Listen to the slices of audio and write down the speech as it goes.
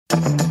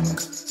Good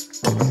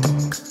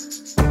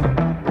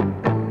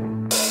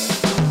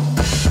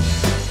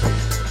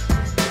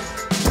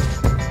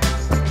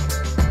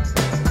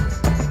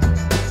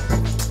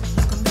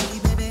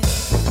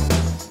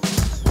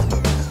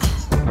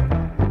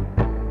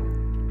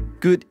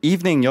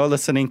evening. You're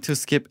listening to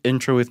Skip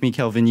Intro with me,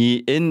 Kelvin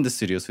Yee. In the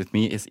studios with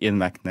me is Iain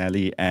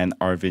McNally and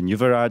Arvindh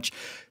Yuvaraj.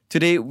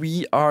 Today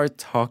we are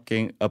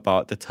talking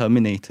about the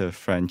Terminator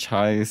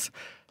franchise.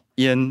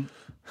 Iain,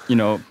 you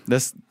know,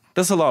 there's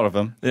a lot of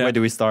them. Yeah. Where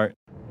do we start?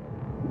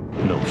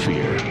 No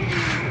fear.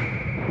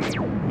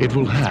 It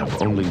will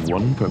have only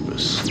one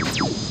purpose: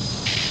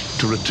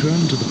 to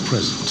return to the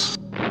present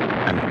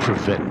and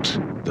prevent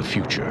the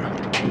future.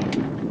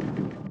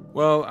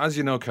 Well, as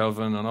you know,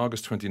 Kelvin, on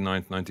August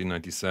 29th,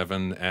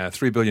 1997,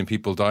 3 billion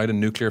people died in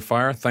nuclear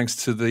fire thanks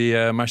to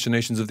the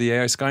machinations of the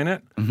AI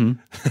Skynet.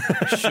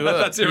 Mm-hmm. Sure.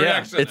 That's your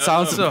reaction. It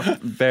sounds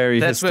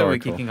very That's historical. where we're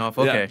kicking off.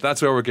 Okay. Yeah,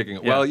 that's where we're kicking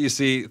off. Yeah. Well, you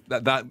see,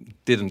 that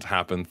didn't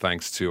happen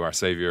thanks to our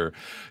savior,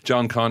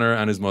 John Connor,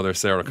 and his mother,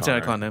 Sarah Connor.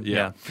 Sarah Connor,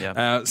 yeah.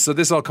 So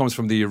this all comes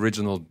from the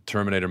original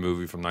Terminator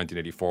movie from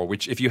 1984,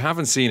 which, if you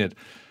haven't seen it,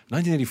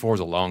 1984 is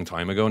a long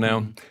time ago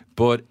now,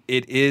 but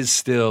it is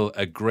still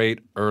a great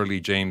early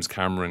James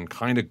Cameron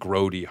kind of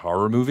grody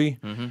horror movie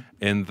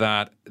in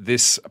that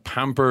this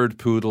pampered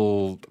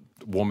poodle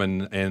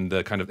woman in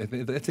the kind of, I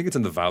think it's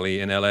in the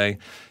Valley in LA,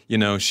 you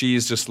know,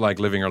 she's just like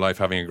living her life,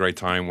 having a great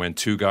time when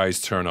two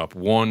guys turn up,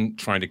 one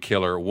trying to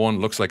kill her,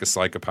 one looks like a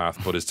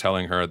psychopath but is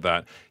telling her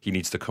that he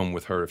needs to come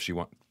with her if she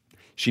wants.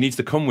 She needs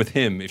to come with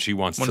him if she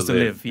wants to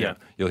live. Yeah.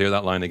 You'll hear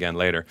that line again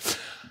later.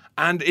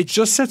 And it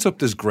just sets up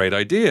this great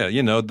idea,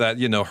 you know, that,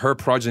 you know, her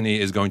progeny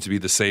is going to be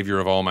the savior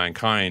of all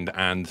mankind.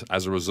 And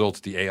as a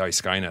result, the AI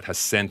Skynet has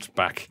sent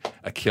back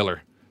a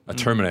killer, a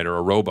Terminator,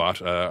 a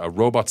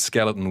robot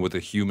skeleton with a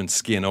human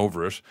skin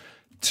over it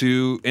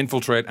to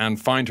infiltrate and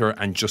find her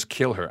and just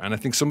kill her. And I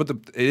think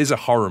it is a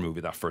horror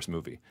movie, that first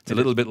movie. It's a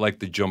little bit like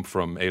the jump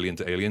from Alien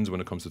to Aliens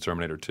when it comes to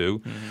Terminator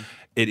 2.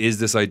 It is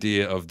this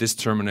idea of this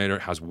Terminator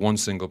has one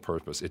single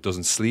purpose. It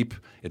doesn't sleep,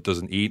 it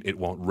doesn't eat, it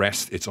won't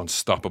rest, it's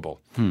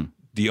unstoppable.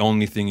 The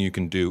only thing you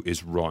can do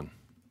is run.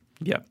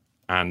 Yeah.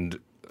 And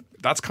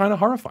that's kind of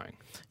horrifying.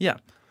 Yeah.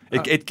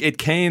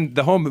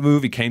 The whole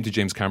movie came to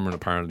James Cameron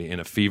apparently in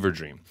a fever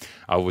dream.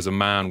 I was a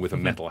man with a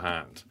metal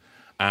hand.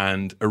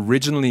 And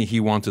originally he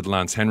wanted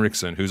Lance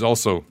Henriksen, who's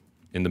also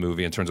in the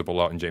movie and turns up a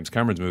lot in James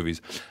Cameron's movies,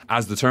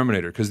 as the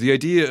Terminator. Because the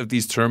idea of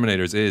these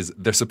Terminators is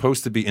they're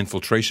supposed to be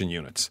infiltration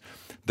units.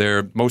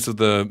 Most of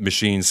the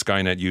machines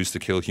Skynet used to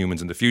kill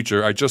humans in the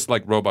future are just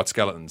like robot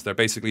skeletons. They're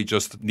basically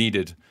just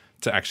needed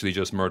to actually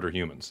just murder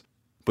humans.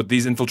 But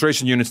these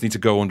infiltration units need to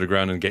go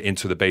underground and get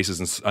into the bases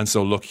and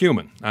so look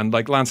human. And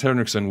like Lance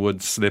Henriksen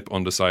would slip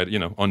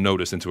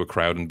unnoticed into a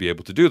crowd and be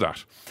able to do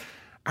that.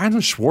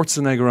 Arnold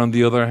Schwarzenegger, on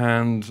the other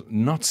hand,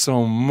 not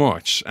so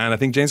much. And I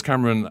think James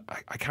Cameron,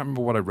 I can't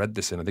remember what I read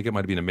this in. I think it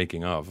might have been a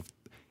making of.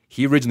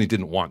 He originally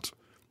didn't want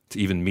to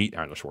even meet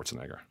Arnold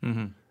Schwarzenegger.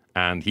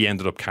 And he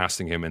ended up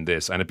casting him in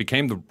this. And it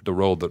became the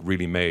role that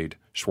really made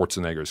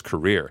Schwarzenegger's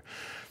career.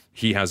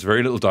 He has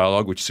very little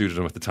dialogue, which suited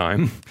him at the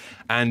time,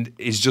 and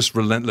is just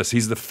relentless.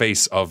 He's the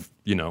face of,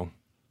 you know,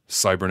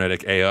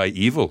 cybernetic AI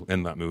evil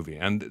in that movie.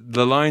 And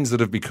the lines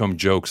that have become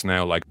jokes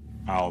now, like,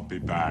 "I'll be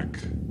back."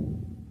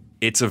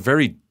 It's a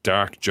very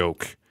dark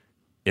joke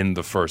in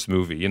the first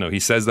movie. You know, he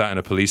says that in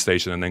a police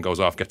station and then goes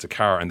off, gets a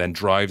car, and then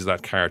drives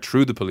that car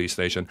through the police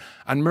station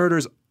and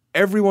murders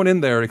everyone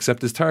in there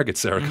except his target,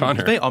 Sarah Connor.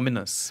 It's very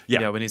ominous.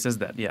 Yeah, when he says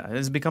that. Yeah,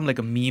 it's become like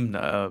a meme,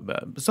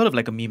 sort of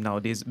like a meme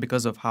nowadays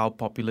because of how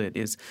popular it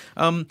is.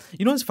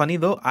 You know, it's funny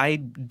though. I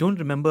don't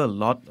remember a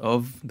lot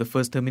of the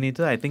first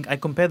Terminator. I think I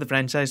compare the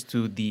franchise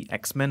to the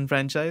X-Men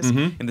franchise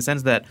in the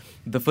sense that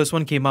the first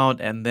one came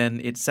out and then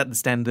it set the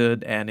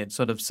standard and it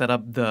sort of set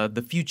up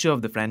the future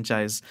of the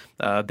franchise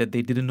that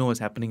they didn't know was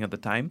happening at the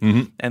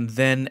time. And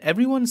then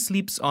everyone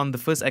sleeps on the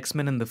first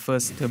X-Men and the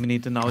first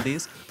Terminator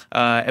nowadays.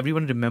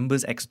 Everyone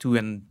remembers X2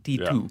 and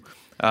T2.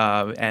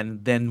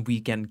 And then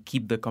we can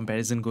keep the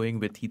comparison going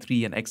with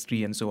T3 and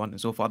X3 and so on and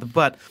so forth.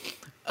 But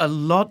a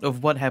lot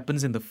of what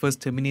happens in the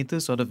first Terminator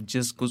sort of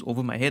just goes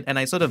over my head, and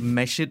I sort of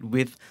mesh it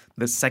with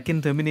the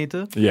second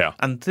Terminator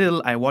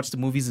until I watch the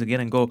movies again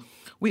and go,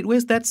 wait,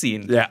 where's that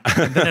scene? Yeah.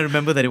 And then I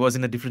remember that it was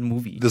in a different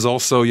movie. There's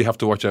also, you have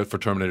to watch out for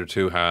Terminator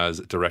 2 has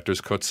director's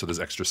cuts, so there's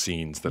extra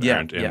scenes that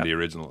aren't in the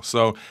original.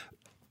 So,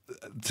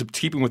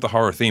 keeping with the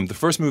horror theme, the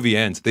first movie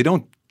ends, they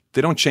don't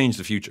change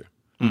the future.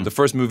 The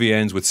first movie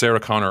ends with Sarah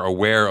Connor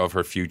aware of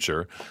her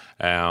future.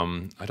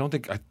 I don't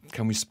think...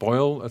 can we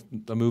spoil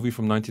a movie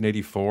from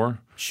 1984?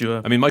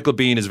 Sure. I mean, Michael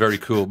Biehn is very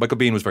cool. Michael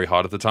Biehn was very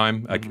hot at the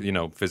time, like, you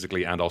know,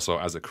 physically and also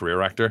as a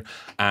career actor.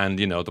 And,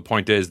 you know, the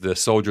point is the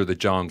soldier that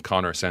John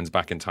Connor sends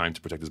back in time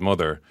to protect his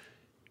mother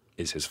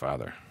is his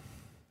father.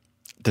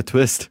 The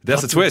twist.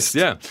 That's a twist,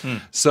 yeah.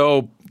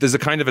 So there's a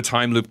kind of a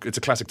time loop. It's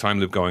a classic time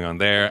loop going on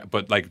there.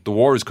 But, like, the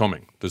war is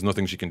coming. There's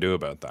nothing she can do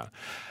about that.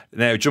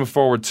 Now, jump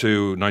forward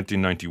to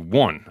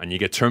 1991, and you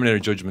get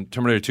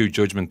Terminator 2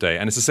 Judgment Day,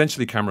 and it's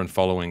essentially Cameron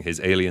following his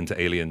Alien to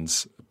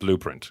Aliens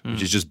blueprint,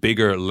 which is just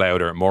bigger,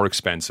 louder, more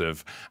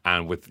expensive,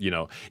 and with,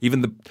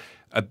 even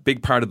a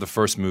big part of the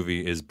first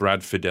movie is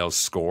Brad Fiddel's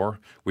score,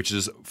 which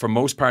is, for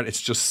most part,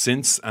 it's just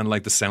synths and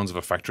like the sounds of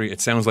a factory.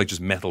 It sounds like just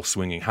metal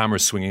swinging,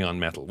 hammers swinging on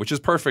metal, which is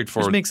perfect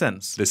for Which makes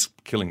sense. this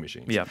killing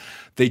machine. Yeah.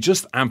 They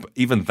just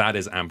even that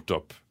is amped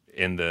up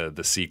in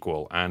the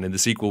sequel. And in the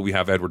sequel, we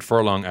have Edward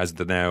Furlong as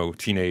the now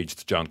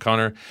teenaged John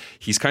Connor.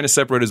 He's kind of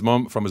separated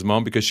from his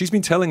mom because she's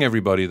been telling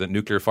everybody that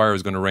nuclear fire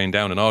is going to rain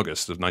down in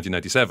August of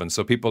 1997.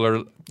 So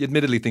people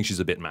admittedly think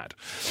she's a bit mad.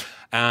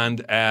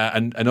 And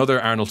another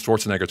Arnold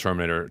Schwarzenegger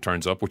Terminator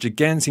turns up, which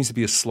again seems to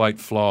be a slight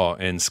flaw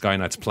in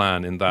Skynet's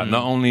plan, in that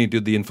not only do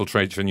the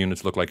infiltration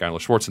units look like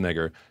Arnold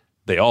Schwarzenegger,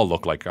 they all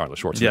look like Arnold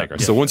Schwarzenegger.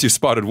 Yeah. So once you've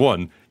spotted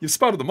one, you've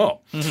spotted them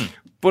all.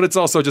 But it's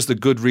also just a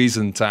good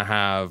reason to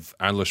have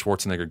Arnold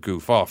Schwarzenegger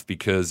goof off,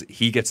 because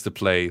he gets to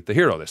play the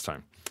hero this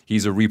time.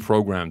 He's a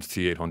reprogrammed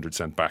T-800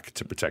 sent back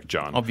to protect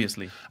John.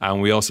 Obviously.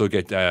 And we also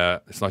get,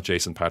 it's not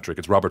Jason Patrick,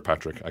 it's Robert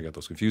Patrick. I get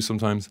those confused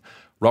sometimes.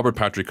 Robert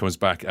Patrick comes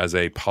back as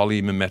a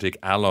polymimetic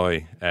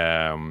alloy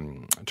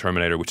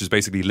Terminator, which is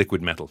basically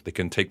liquid metal. They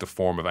can take the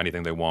form of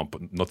anything they want,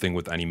 but nothing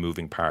with any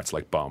moving parts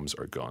like bombs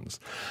or guns.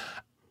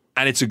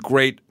 And it's a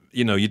great,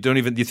 you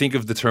think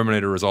of the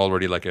Terminator as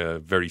already like a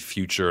very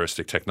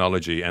futuristic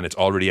technology, and it's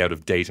already out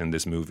of date in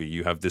this movie.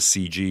 You have this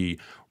CG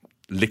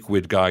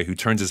liquid guy who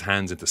turns his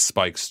hands into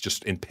spikes,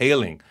 just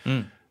impaling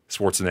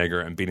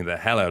Schwarzenegger and beating the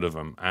hell out of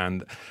him.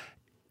 And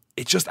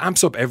it just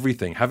amps up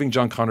everything. Having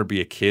John Connor be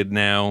a kid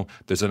now,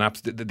 there's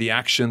the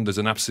action, there's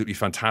an absolutely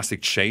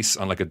fantastic chase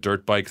on like a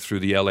dirt bike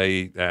through the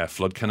LA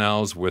flood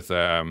canals with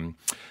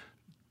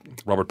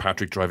Robert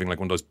Patrick driving like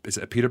one of those, is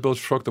it a Peterbilt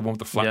truck, the one with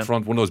the flat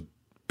front, one of those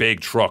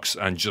big trucks,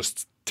 and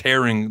just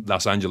tearing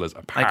Los Angeles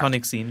apart.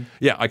 Iconic scene.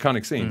 Yeah,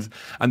 iconic scenes.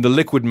 And the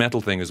liquid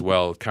metal thing as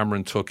well.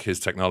 Cameron took his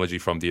technology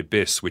from The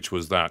Abyss, which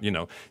was that,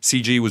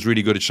 CG was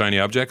really good at shiny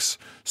objects.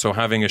 So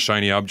having a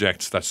shiny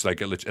object that's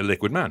like a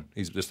liquid man.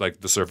 He's just like,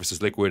 the surface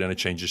is liquid and it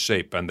changes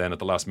shape. And then at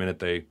the last minute,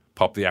 they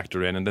pop the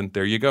actor in, and then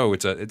there you go.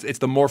 It's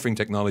the morphing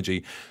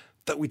technology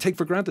that we take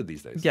for granted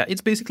these days. Yeah,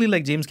 it's basically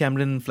like James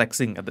Cameron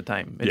flexing at the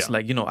time. It's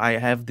like, I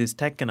have this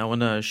tech and I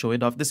want to show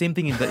it off. The same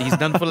thing that he's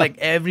done for like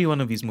every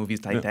one of his movies,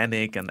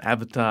 Titanic and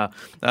Avatar.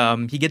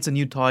 He gets a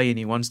new toy and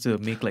he wants to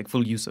make like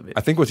full use of it.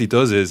 I think what he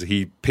does is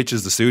he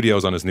pitches the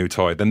studios on his new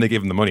toy, then they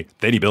give him the money,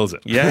 then he builds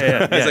it.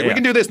 Yeah. He's like, we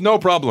can do this, no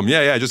problem.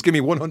 Yeah, just give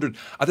me 100.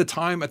 At the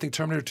time, I think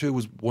Terminator 2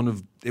 was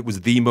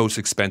the most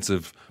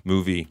expensive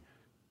movie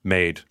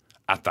made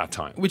at that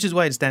time. Which is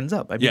why it stands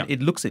up. I mean,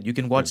 it looks it. You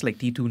can watch like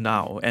T2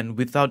 now, and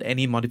without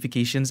any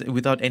modifications,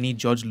 without any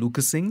George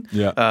Lucasing,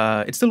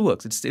 it still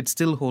works. It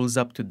still holds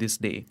up to this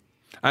day.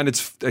 And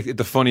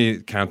the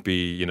funny can't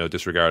be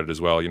disregarded as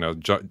well.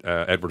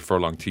 Edward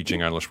Furlong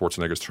teaching Arnold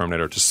Schwarzenegger's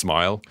Terminator to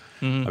smile.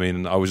 I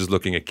mean, I was just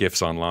looking at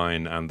GIFs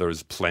online, and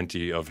there's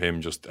plenty of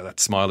him. Just that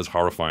smile is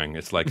horrifying.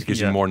 It's like it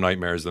gives you more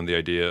nightmares than the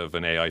idea of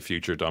an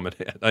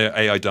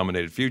AI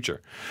dominated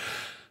future.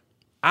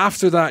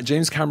 After that,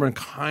 James Cameron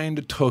kind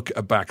of took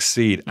a back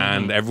seat,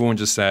 and everyone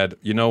just said,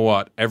 "You know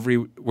what?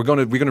 We're going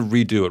to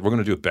redo it. We're going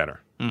to do it better."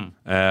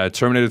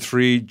 Terminator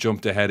 3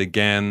 jumped ahead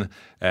again.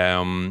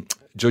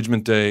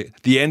 Judgment Day.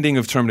 The ending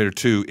of Terminator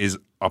 2 is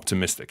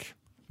optimistic.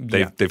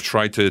 They've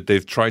tried to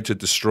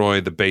destroy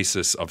the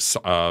basis of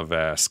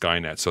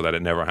Skynet so that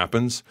it never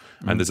happens.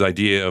 And this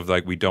idea of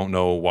like we don't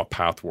know what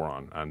path we're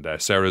on. And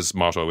Sarah's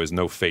motto is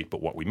no fate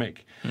but what we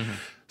make.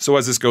 So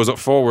as this goes up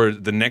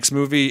forward, the next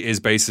movie is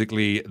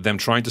basically them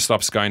trying to stop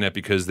Skynet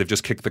because they've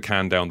just kicked the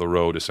can down the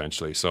road,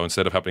 essentially. So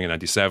instead of happening in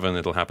 97,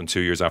 it'll happen 2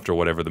 years after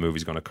whatever the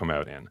movie's going to come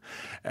out in.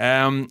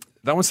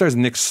 That one stars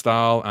Nick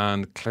Stahl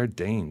and Claire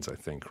Danes, I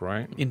think,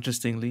 right?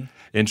 Interestingly.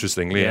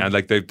 Yeah. And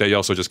like they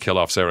also just kill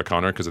off Sarah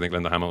Connor because I think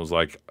Linda Hamilton was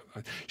like,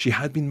 she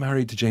had been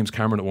married to James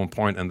Cameron at one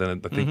point, and then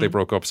I think they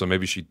broke up, so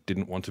maybe she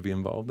didn't want to be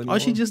involved anymore. Or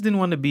she just didn't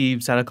want to be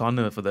Sarah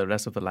Connor for the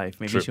rest of her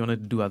life. Maybe she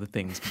wanted to do other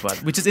things,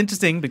 which is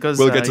interesting because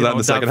we'll get to that in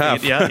the second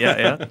half.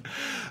 Yeah.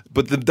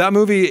 But that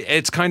movie,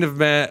 it's kind of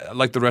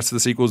like the rest of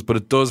the sequels, but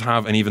it does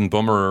have an even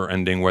bummer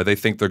ending where they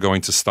think they're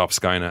going to stop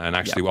Skynet, and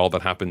actually all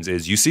that happens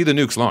is you see the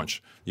nukes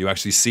launch. You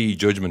actually see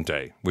Judgment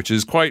Day, which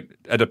is quite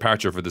a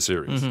departure for the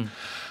series.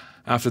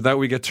 After that,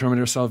 we get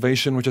Terminator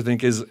Salvation, which I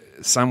think is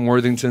Sam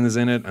Worthington is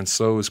in it, and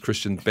so is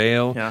Christian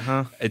Bale.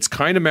 It's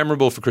kind of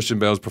memorable for Christian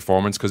Bale's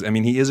performance because, I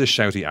mean, he is a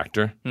shouty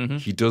actor.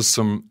 He does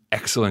some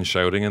excellent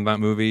shouting in that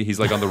movie. He's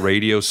like on the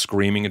radio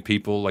screaming at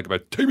people, like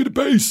about, take me to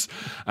base.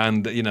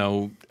 And,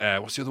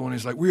 what's the other one?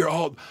 He's like, we are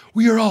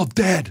all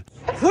dead.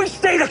 We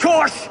stay the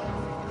course.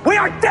 We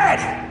are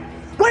dead.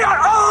 We are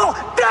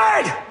all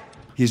dead.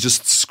 He's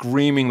just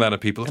screaming that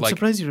at people. I'm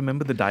surprised you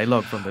remember the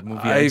dialogue from that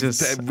movie.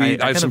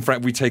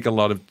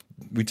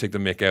 We take the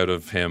mick out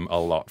of him a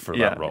lot for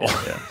that role.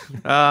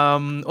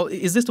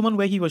 Is this the one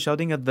where he was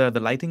shouting at the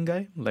lighting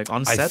guy, like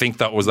on set? I think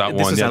that was that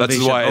one. Yeah,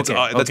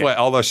 that's why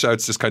all those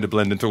shouts just kind of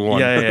blend into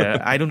one.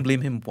 Yeah. I don't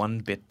blame him one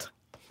bit.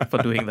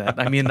 for doing that.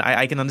 I mean,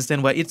 I can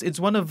understand why. It's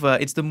one of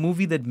it's the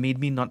movie that made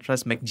me not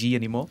trust McG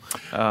anymore.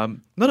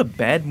 Not a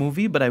bad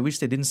movie, but I wish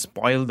they didn't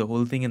spoil the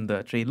whole thing in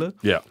the trailer.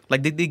 Yeah.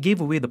 Like they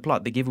gave away the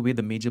plot. They gave away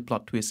the major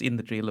plot twist in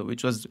the trailer,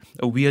 which was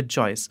a weird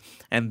choice.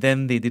 And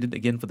then they did it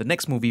again for the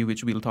next movie,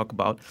 which we'll talk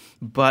about.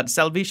 But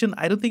Salvation,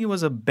 I don't think it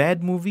was a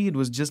bad movie. It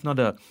was just not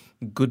a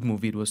good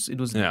movie. It was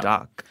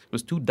dark. It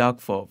was too dark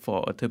for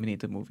a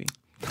Terminator movie.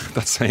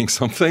 That's saying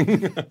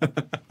something.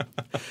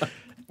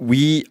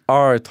 We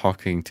are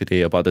talking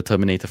today about the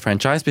Terminator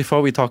franchise.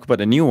 Before we talk about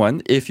the new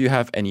one, if you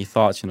have any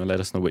thoughts, let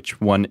us know which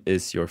one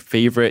is your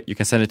favorite. You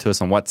can send it to us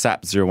on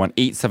WhatsApp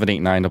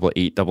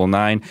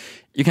 018-789-8899.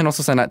 You can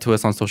also send that to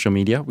us on social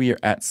media. We are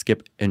at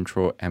Skip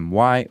Intro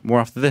MY. More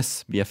after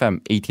this,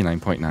 BFM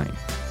 89.9.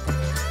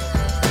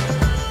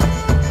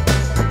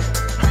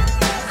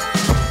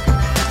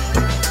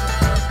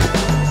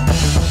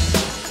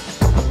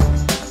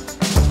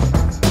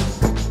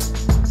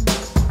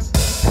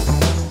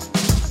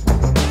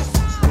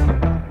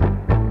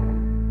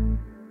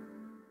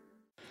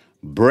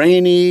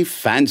 Brainy,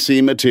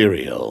 fancy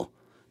material.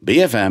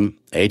 BFM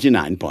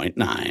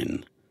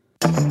 89.9.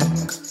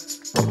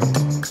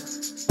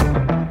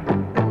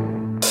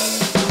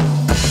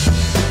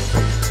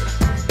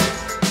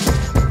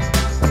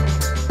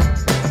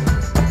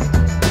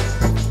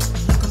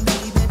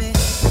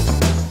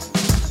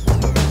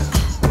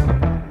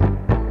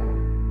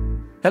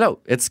 Hello,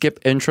 it's Skip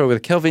Intro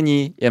with Kelvin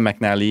Yee, Iain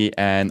McNally,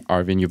 and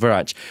Arvindh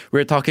Yuvaraj.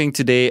 We're talking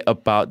today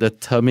about the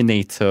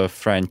Terminator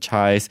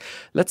franchise.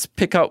 Let's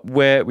pick up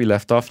where we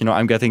left off.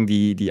 I'm getting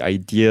the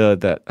idea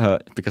that,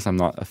 because I'm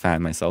not a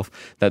fan myself,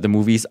 that the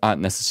movies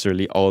aren't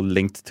necessarily all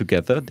linked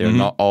together. They're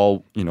not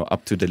all,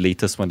 up to the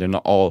latest one. They're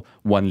not all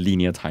one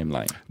linear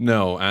timeline.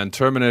 No, and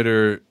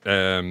Terminator...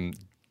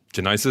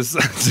 Genisys.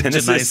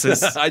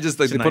 I just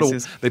think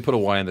they put a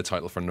Y in the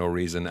title for no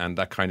reason, and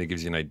that kind of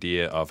gives you an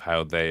idea of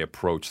how they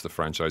approach the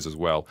franchise as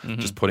well.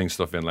 Just putting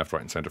stuff in left,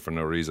 right, and center for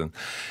no reason.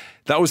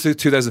 That was the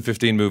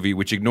 2015 movie,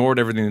 which ignored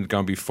everything that had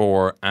gone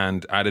before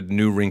and added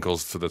new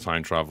wrinkles to the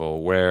time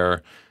travel.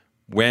 Where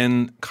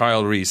when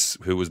Kyle Reese,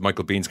 who was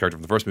Michael Biehn's character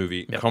from the first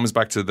movie, comes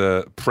back to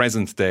the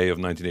present day of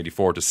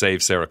 1984 to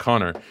save Sarah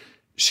Connor,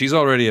 she's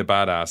already a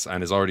badass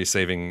and is already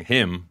saving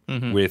him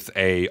with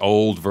a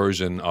old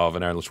version of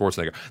an Arnold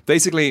Schwarzenegger.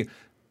 Basically,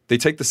 they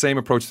take the same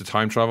approach to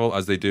time travel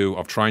as they do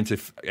of trying to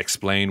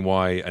explain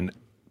why an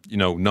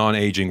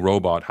non-aging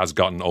robot has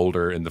gotten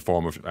older in the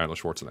form of Arnold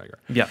Schwarzenegger.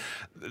 Yeah.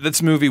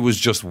 This movie was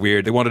just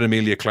weird. They wanted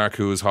Emilia Clarke,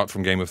 who was hot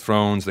from Game of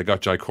Thrones. They got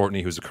Jai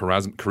Courtney, who's a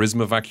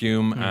charisma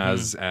vacuum,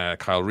 as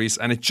Kyle Reese.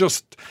 And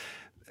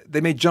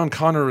they made John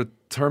Connor a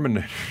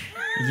Terminator.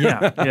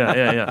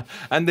 Yeah.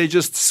 And they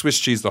just Swiss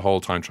cheese the whole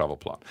time travel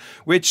plot,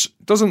 which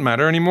doesn't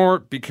matter anymore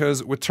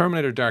because with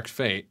Terminator Dark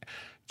Fate,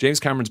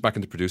 James Cameron's back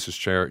in the producer's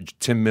chair.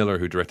 Tim Miller,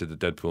 who directed the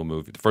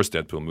first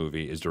Deadpool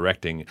movie, is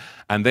directing,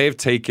 and they've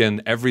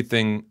taken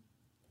everything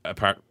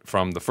apart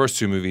from the first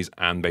two movies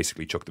and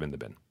basically chucked them in the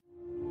bin.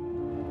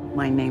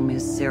 My name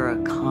is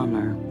Sarah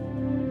Connor.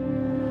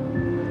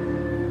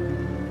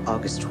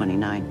 August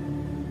 29,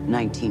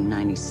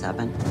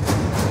 1997.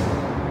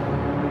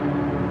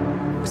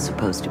 It was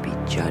supposed to be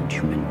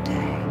Judgment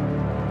Day.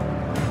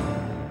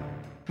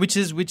 Which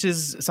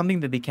is something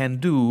that they can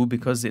do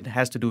because it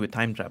has to do with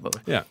time travel.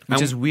 Yeah,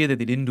 which is weird that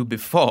they didn't do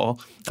before.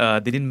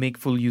 They didn't make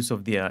full use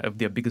of their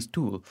biggest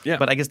tool. Yeah,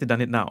 but I guess they've done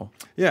it now.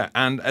 Yeah,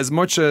 and as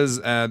much as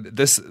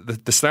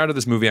the start of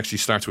this movie actually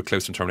starts with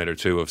close to Terminator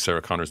 2 of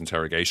Sarah Connor's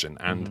interrogation,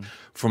 and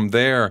from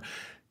there.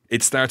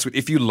 It starts with,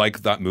 if you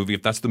like that movie,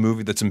 if that's the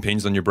movie that's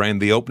impinged on your brain,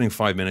 the opening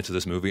 5 minutes of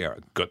this movie are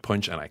a gut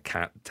punch, and I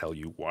can't tell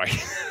you why.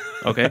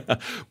 Okay.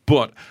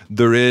 But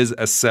there is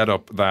a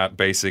setup that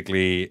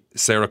basically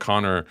Sarah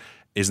Connor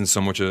isn't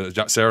so much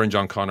Sarah and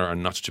John Connor are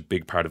not such a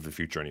big part of the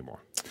future anymore.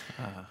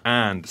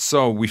 And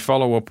so we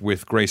follow up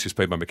with Grace, who's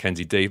played by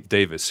Mackenzie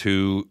Davis,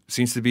 who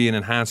seems to be an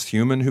enhanced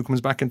human who comes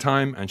back in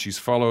time, and she's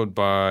followed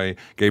by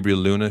Gabriel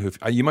Luna, who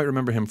you might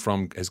remember him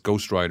from as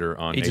Ghost Rider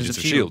on Agents of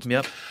S.H.I.E.L.D.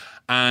 Yep.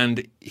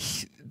 And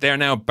they're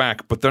now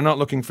back, but they're not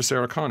looking for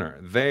Sarah Connor.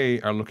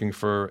 They are looking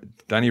for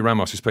Dani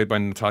Ramos, who's played by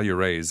Natalia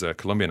Reyes, a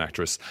Colombian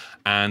actress.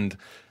 And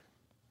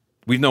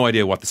we've no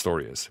idea what the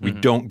story is. We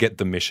don't get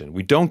the mission.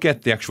 We don't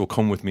get the actual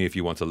come with me if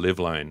you want to live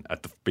line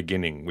at the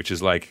beginning, which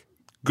is like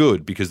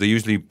good because they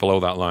usually blow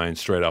that line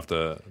straight off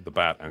the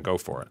bat and go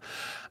for it.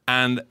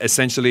 And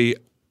essentially,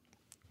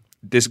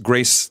 this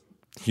Grace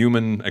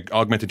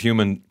augmented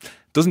human,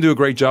 doesn't do a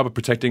great job of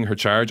protecting her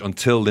charge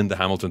until Linda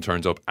Hamilton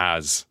turns up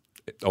as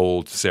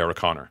old Sarah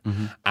Connor.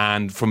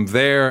 And from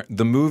there,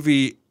 the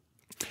movie,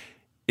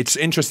 it's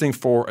interesting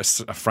for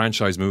a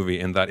franchise movie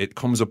in that it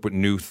comes up with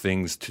new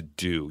things to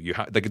do.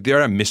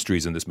 There are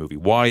mysteries in this movie.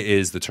 Why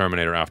is the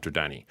Terminator after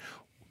Dani?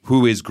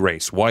 Who is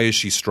Grace? Why is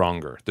she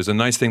stronger? There's a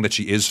nice thing that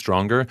she is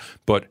stronger,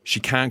 but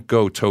she can't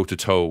go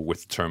toe-to-toe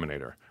with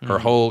Terminator.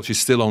 She's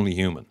still only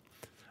human.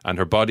 And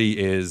her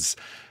body is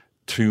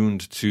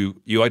tuned to,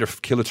 you either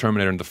kill a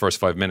Terminator in the first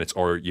 5 minutes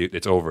or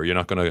it's over. You're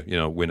not going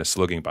to win a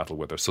slugging battle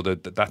with her. So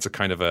that's a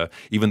kind of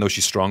even though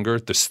she's stronger,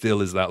 there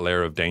still is that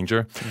layer of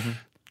danger.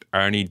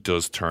 Arnie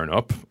does turn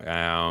up.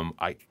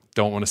 I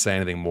don't want to say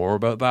anything more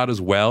about that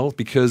as well,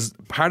 because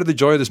part of the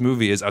joy of this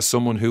movie is, as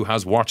someone who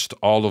has watched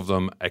all of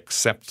them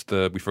except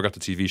we forgot the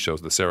TV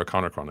shows, the Sarah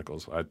Connor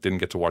Chronicles. I didn't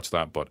get to watch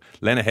that, but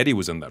Lena Headey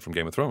was in that from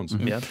Game of Thrones.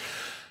 Yeah.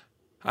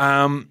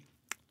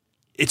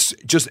 It's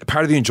just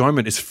part of the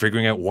enjoyment is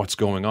figuring out what's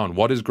going on.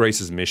 What is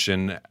Grace's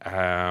mission?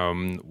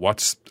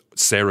 What's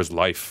Sarah's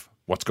life?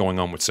 What's going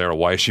on with Sarah?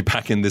 Why is she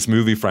back in this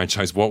movie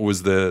franchise? What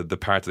was the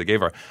part that they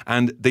gave her?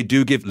 And they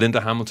do give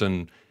Linda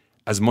Hamilton,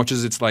 as much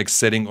as it's like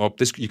setting up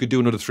this, you could do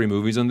another 3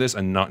 movies on this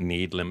and not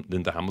need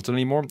Linda Hamilton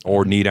anymore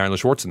or need Arnold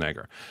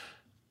Schwarzenegger.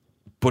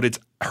 But it's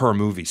her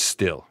movie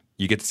still.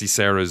 You get to see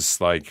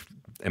Sarah's like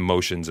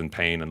emotions and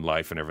pain and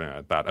life and everything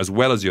like that, as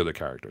well as the other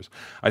characters.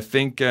 I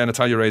think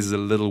Natalia Reyes is a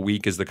little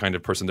weak as the kind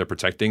of person they're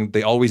protecting.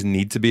 They always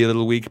need to be a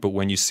little weak, but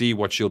when you see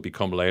what she'll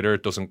become later,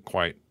 it doesn't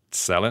quite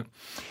sell it.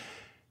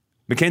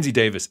 Mackenzie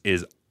Davis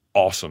is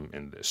awesome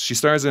in this. She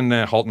stars in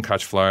 *Halt and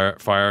Catch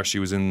Fire*. She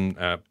was in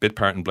bit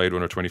part in *Blade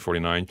Runner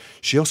 2049*.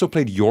 She also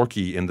played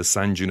Yorkie in the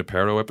San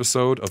Junipero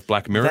episode of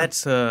Black Mirror.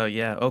 That's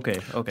okay.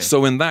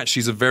 So in that,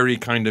 she's a very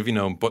kind of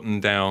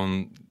buttoned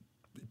down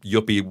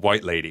yuppie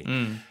white lady.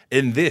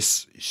 In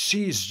this,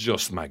 she's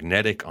just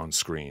magnetic on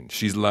screen.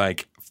 She's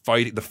like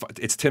fighting.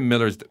 It's Tim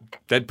Miller's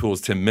Deadpool's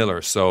Tim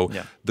Miller. So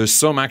there's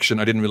some action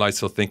I didn't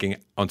realize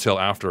until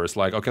after. It's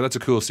like, okay, that's a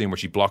cool scene where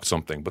she blocked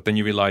something, but then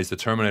you realize the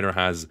Terminator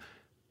has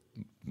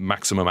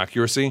maximum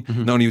accuracy.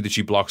 Not only did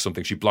she block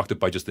something, she blocked it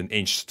by just an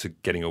inch to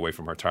getting away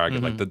from her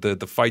target. Like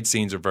the fight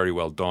scenes are very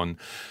well done.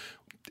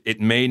 It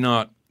may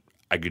not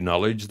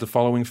acknowledge the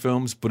following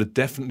films, but it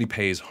definitely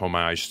pays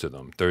homage to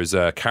them. There's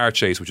a car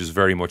chase, which is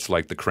very much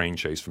like the crane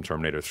chase from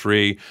Terminator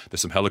 3. There's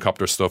some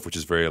helicopter stuff, which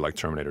is very like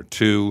Terminator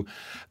 2.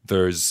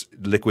 There's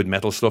liquid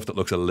metal stuff that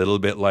looks a little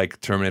bit like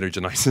Terminator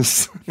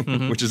Genisys,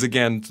 which is,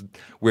 again,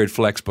 weird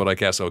flex, but I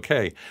guess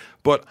okay.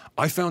 But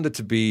I found it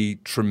to be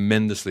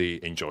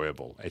tremendously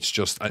enjoyable. It's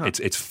just,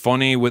 it's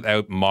funny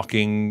without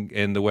mocking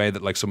in the way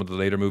that like some of the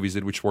later movies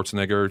did with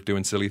Schwarzenegger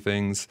doing silly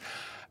things.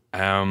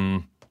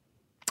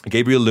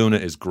 Gabriel Luna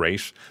is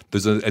great.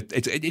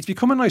 It's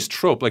become a nice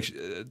trope. Like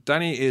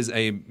Danny is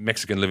a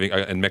Mexican living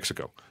in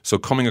Mexico, so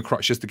coming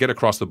across, she has to get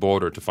across the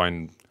border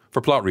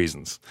for plot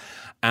reasons,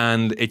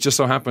 and it just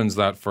so happens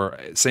that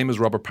same as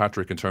Robert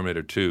Patrick in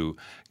Terminator 2,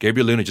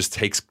 Gabriel Luna just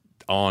takes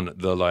on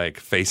the like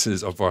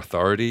faces of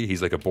authority.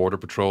 He's like a border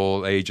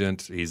patrol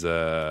agent. He's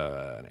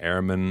an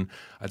airman.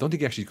 I don't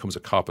think he actually becomes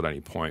a cop at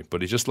any point,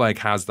 but he just like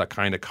has that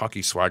kind of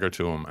cocky swagger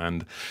to him.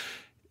 And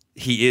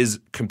he is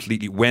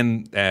completely,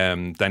 when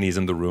Danny's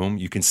in the room,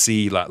 you can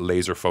see that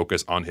laser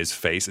focus on his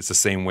face. It's the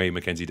same way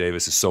Mackenzie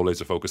Davis is so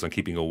laser focused on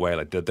keeping away.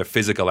 Like their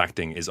physical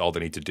acting is all they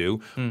need to do.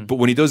 But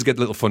when he does get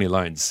little funny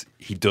lines,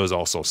 he does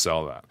also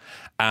sell that.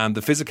 And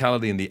the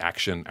physicality and the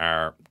action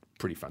are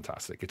pretty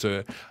fantastic. It's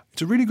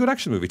a really good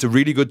action movie. It's a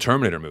really good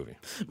Terminator movie.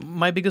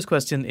 My biggest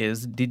question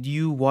is, did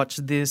you watch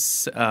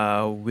this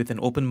with an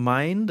open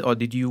mind, or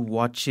did you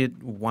watch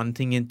it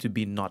wanting it to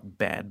be not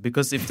bad?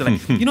 Because if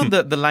like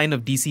the line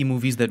of DC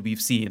movies that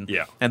we've seen,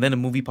 and then a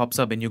movie pops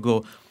up and you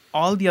go,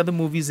 all the other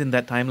movies in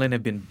that timeline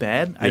have been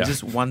bad. I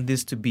just want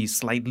this to be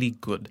slightly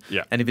good.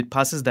 And if it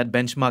passes that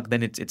benchmark,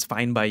 then it's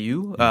fine by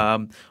you.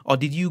 Or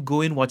did you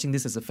go in watching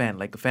this as a fan,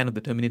 like a fan of the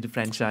Terminator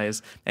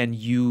franchise, and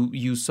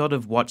you sort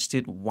of watched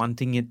it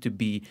wanting it to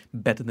be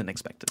better than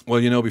expected?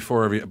 Well,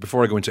 before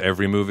I go into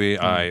every movie,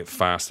 I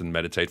fast and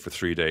meditate for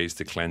 3 days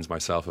to cleanse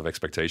myself of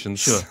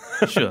expectations.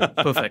 Sure.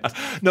 Perfect.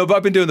 No, but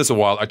I've been doing this a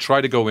while. I try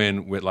to go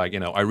in with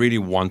I really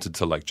wanted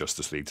to like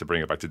Justice League, to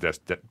bring it back to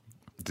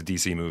the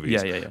DC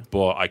movies,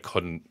 but I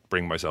couldn't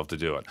bring myself to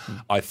do it.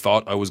 I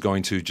thought I was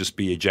going to just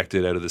be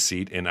ejected out of the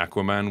seat in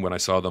Aquaman when I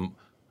saw them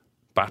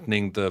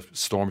battening the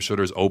storm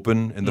shutters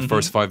open in the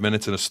first 5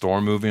 minutes in a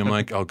storm movie. I'm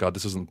like, oh God,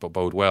 this doesn't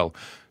bode well.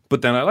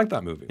 But then I like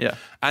that movie.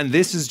 And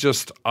this is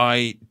just,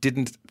 I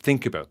didn't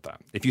think about that.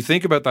 If you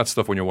think about that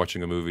stuff when you're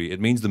watching a movie, it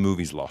means the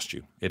movie's lost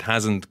you. It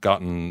hasn't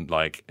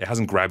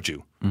grabbed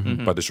you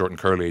by the short and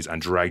curlies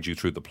and dragged you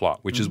through the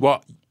plot, which is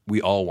what we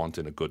all want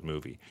in a good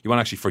movie. You want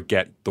to actually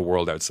forget the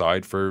world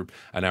outside for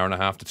an hour and a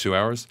half to 2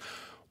 hours.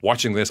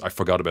 Watching this, I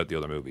forgot about the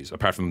other movies,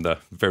 apart from the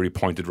very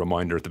pointed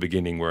reminder at the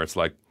beginning where it's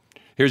like,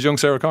 here's young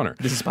Sarah Connor.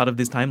 This is part of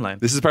this timeline.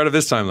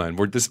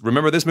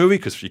 Remember this movie?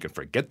 Because you can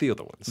forget the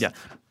other ones. Yeah.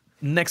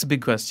 Next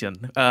big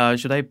question.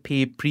 Should I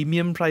pay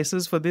premium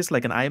prices for this,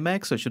 like an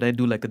IMAX, or should I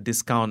do like a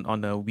discount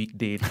on a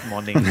weekday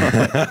morning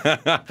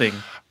thing?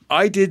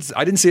 I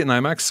didn't see it in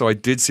IMAX, so I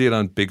did see it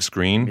on big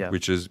screen,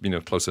 which is,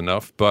 close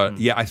enough. But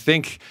I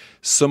think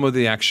some of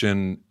the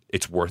action,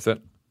 it's worth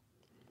it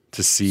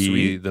to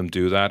see them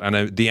do that.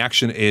 And the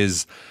action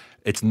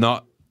it's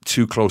not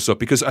too close up,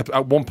 because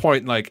at one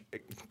point,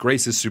 like,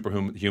 Grace is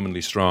superhumanly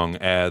strong.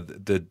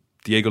 The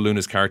Diego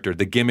Luna's character,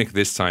 the gimmick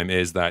this time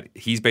is that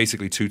he's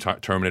basically two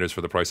Terminators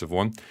for the price of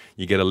one.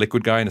 You get a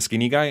liquid guy and a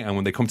skinny guy, and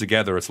when they come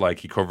together, it's like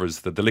he covers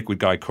the liquid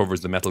guy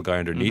covers the metal guy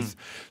underneath.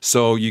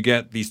 So you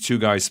get these two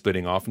guys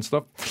splitting off and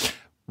stuff.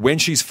 When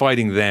she's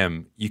fighting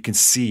them, you can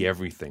see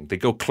everything. They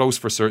go close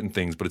for certain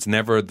things, but it's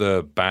never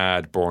the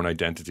bad Bourne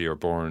Identity or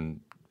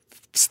Bourne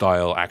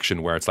style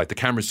action where it's like the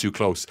camera's too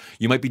close.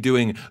 You might be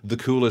doing the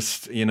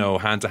coolest,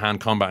 hand-to-hand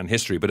combat in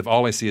history, but if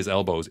all I see is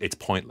elbows, it's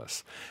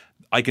pointless.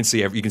 You can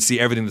see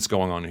everything that's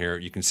going on here.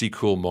 You can see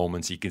cool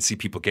moments. You can see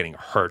people getting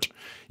hurt.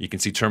 You can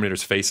see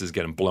Terminator's faces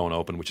getting blown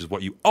open, which is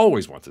what you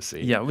always want to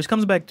see. Yeah, which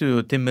comes back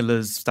to Tim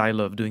Miller's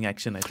style of doing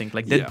action, I think.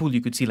 Like Deadpool,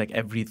 you could see like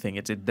everything.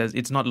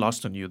 It's not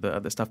lost on you,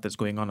 the stuff that's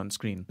going on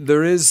screen.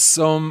 There is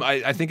some,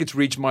 I think its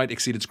reach might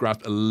exceed its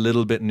grasp a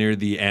little bit near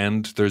the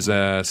end. There's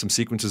some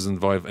sequences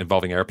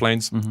involving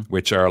airplanes,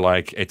 which are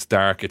like, it's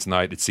dark, it's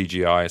night, it's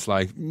CGI. It's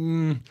like,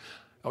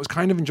 I was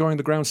kind of enjoying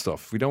the ground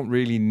stuff. We don't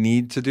really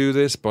need to do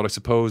this, but I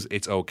suppose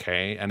it's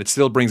okay. And it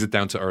still brings it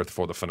down to earth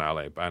for the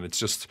finale. And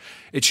it's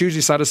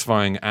hugely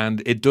satisfying.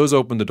 And it does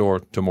open the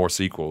door to more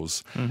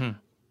sequels,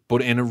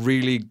 but in a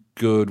really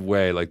good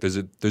way. Like there's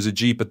a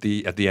Jeep at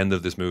the end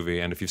of this movie.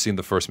 And if you've seen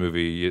the first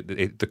movie,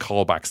 the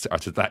callbacks are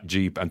to that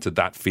Jeep and to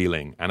that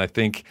feeling. And I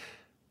think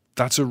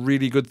that's a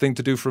really good thing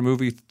to do for a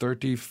movie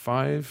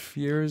 35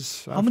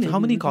 years. How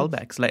many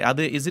callbacks? Like,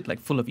 is it like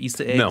full of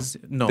Easter eggs?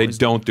 No, they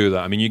don't do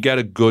that. I mean, you get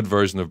a good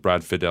version of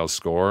Brad Fiddel's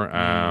score.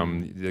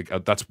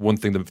 That's one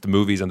thing that the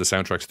movies and the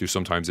soundtracks do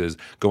sometimes is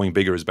going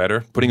bigger is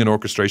better. Putting an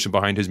orchestration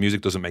behind his music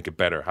doesn't make it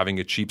better.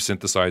 Having a cheap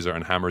synthesizer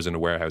and hammers in a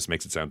warehouse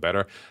makes it sound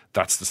better.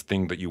 That's the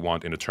thing that you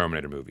want in a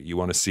Terminator movie. You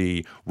want to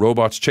see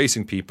robots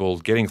chasing people,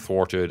 getting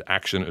thwarted,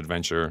 action,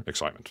 adventure,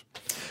 excitement.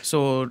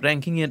 So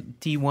ranking it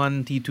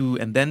T1, T2,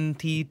 and then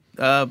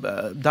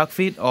Dark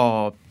Fate,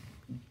 or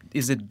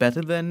is it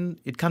better than?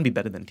 It can't be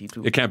better than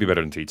T2. It can't be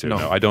better than T2.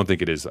 No, I don't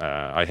think it is.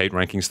 I hate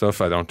ranking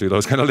stuff. I don't do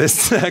those kind of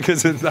lists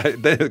because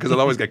I'll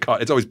always get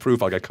caught. It's always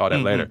proof I'll get caught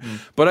out later.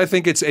 But I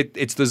think it's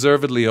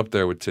deservedly up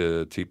there with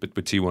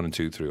T1 and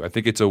 2 through. I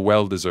think it's a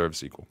well-deserved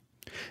sequel.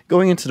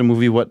 Going into the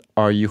movie, what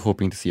are you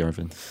hoping to see,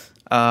 Arvindh?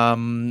 I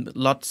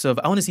want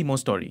to see more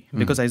story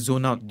because I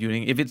zone out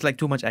if it's like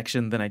too much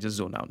action, then I just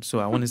zone out. So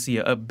I want to see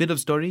a bit of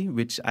story,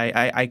 which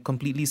I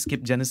completely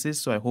skipped Genisys.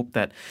 So I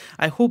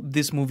hope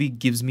this movie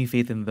gives me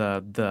faith in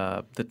the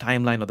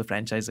timeline of the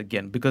franchise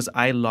again, because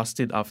I lost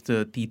it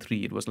after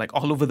T3. It was like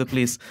all over the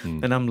place.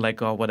 Then I'm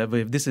like, oh, whatever.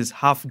 If this is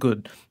half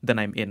good, then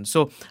I'm in.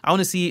 So I want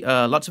to see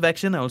lots of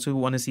action. I also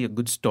want to see a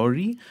good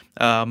story.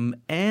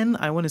 And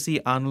I want to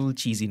see Arnold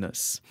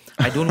cheesiness.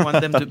 I don't want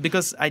them to,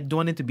 because I don't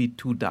want it to be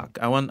too dark.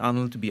 I want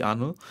Arnold to be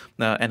Arnold,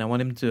 and I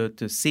want him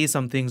to say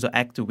some things or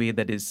act a way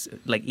that is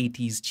like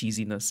 80s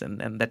cheesiness,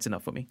 and that's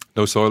enough for me.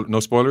 No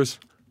spoilers?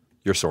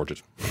 You're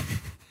sorted.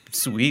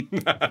 Sweet.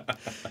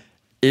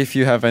 If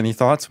you have any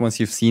thoughts once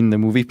you've seen the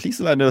movie,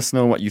 please let us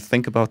know what you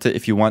think about it.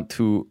 If you want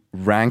to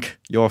rank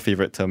your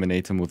favorite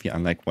Terminator movie,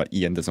 unlike what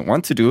Iain doesn't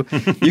want to do,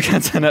 you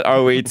can send it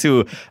our way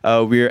too.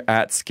 We're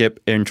at Skip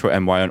Intro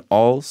NY on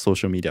all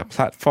social media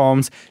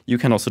platforms. You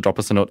can also drop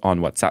us a note on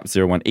WhatsApp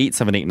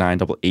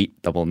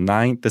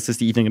 018-789-8899. This is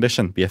the Evening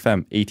Edition,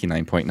 BFM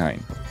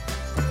 89.9.